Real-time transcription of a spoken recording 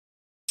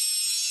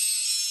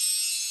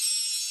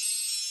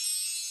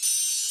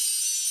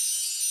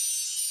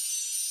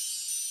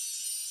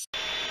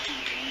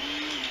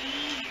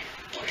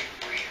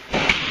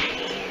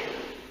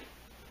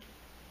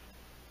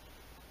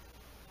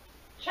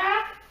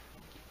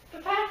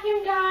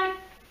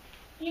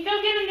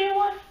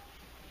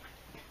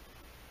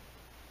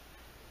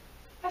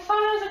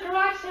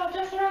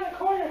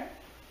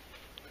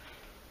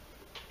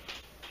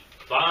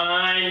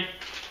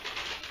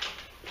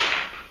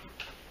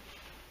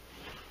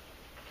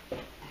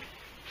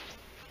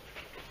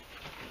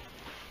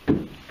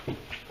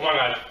Come on,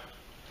 guys.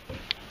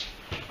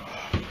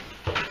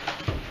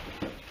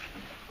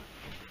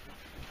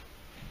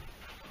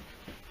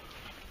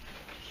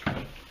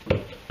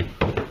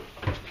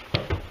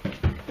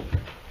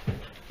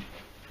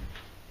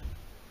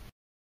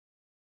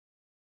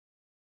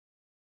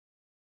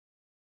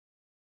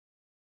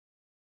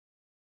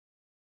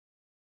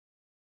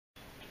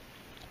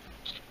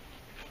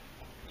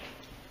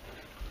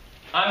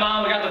 Hi,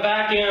 Mom, we got the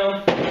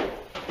vacuum.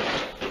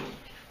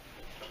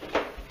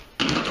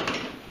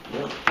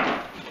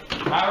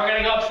 Alright, we're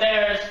gonna go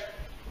upstairs.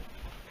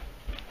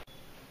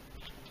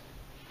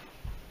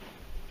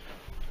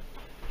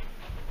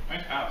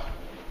 Nice house.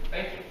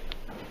 Thank you.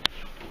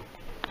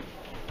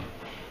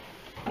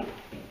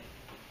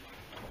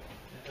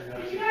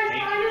 Did you guys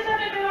find us at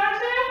the garage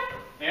sale?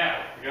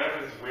 Yeah, we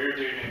got this weird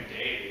dude named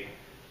Davey.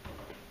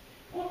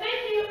 Well,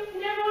 thank you. We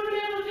never would have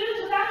been able to do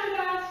this without you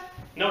guys.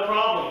 No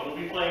problem,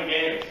 we'll be playing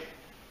games.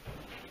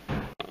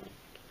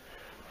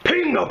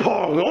 Ping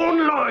pong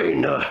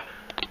online.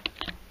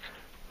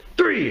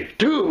 3,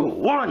 2,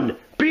 1,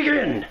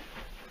 begin.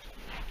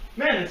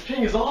 Man, this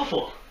ping is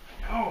awful.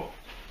 No,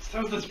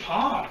 so's this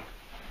pong.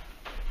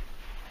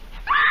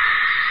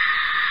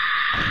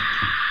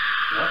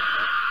 What?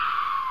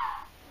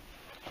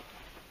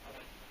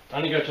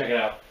 I need to go check it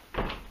out.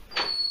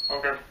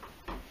 Okay.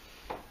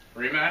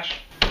 Rematch?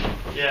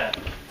 Yeah.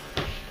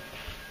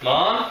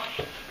 Mom?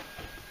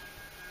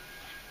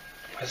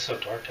 Why is it so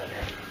dark down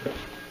here?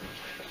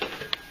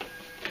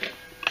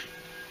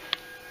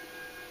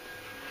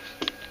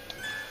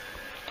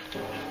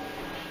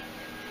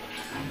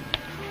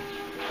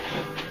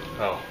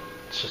 Oh,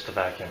 it's just a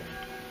vacuum.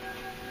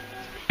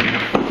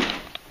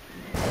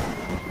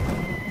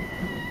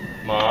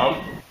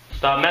 Mom,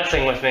 stop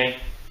messing with me.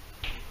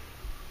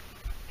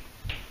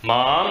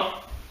 Mom?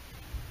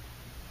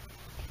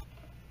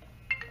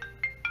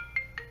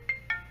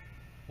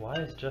 Why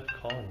is Jeff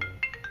calling me?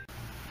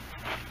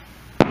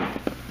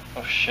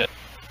 Oh shit.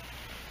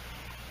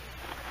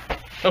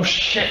 Oh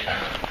shit!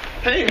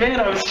 Hey man,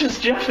 I was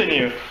just Jeffing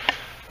you!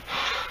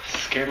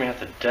 Scared me half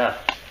to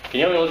death. Can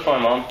you help me look for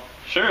my mom?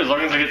 Sure, as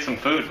long as I get some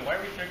food. Why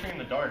are we drinking in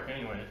the dark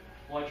anyways?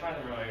 Well, I tried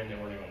them earlier and they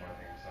weren't even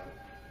working, so...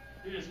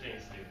 You're just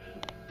being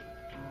stupid.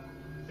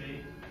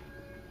 See?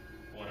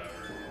 Whatever.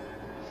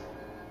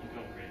 You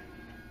go crazy.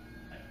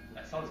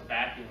 I saw this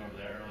vacuum over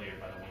there earlier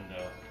by the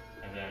window,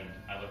 and then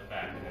I looked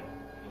back and it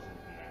wasn't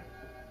in there.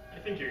 I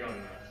think you're going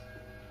nuts.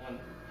 One,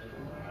 it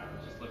doesn't matter.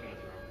 Just look in this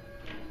room.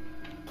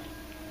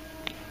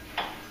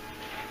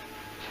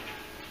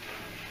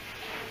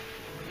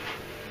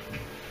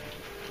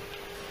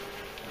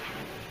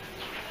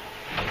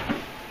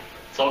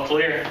 It's all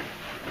clear.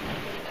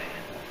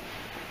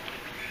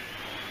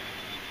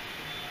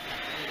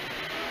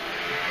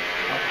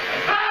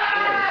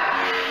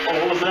 Oh,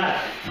 what was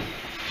that?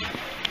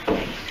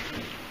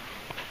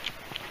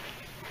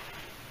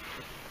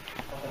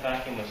 The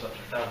vacuum was up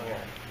down here.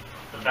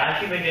 The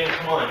vacuum again?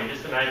 Come on, you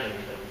just imagined it.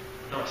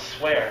 No, I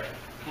swear.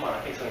 Come on,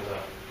 I think something's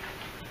up.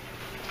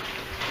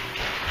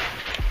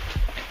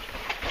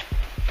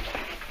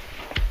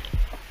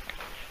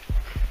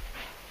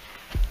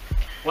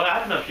 What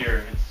happened up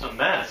here? It's a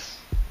mess.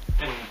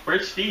 And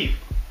where's Steve?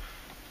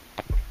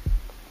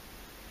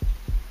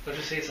 Don't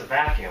you see it's a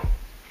vacuum?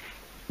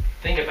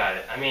 Think about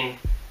it. I mean,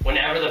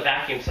 whenever the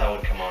vacuum cell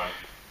would come on,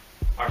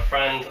 our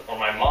friend or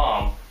my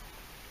mom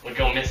would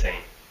go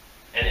missing.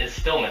 And is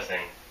still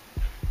missing.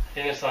 I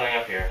think there's something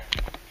up here.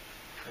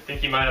 I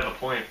think you might have a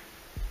point.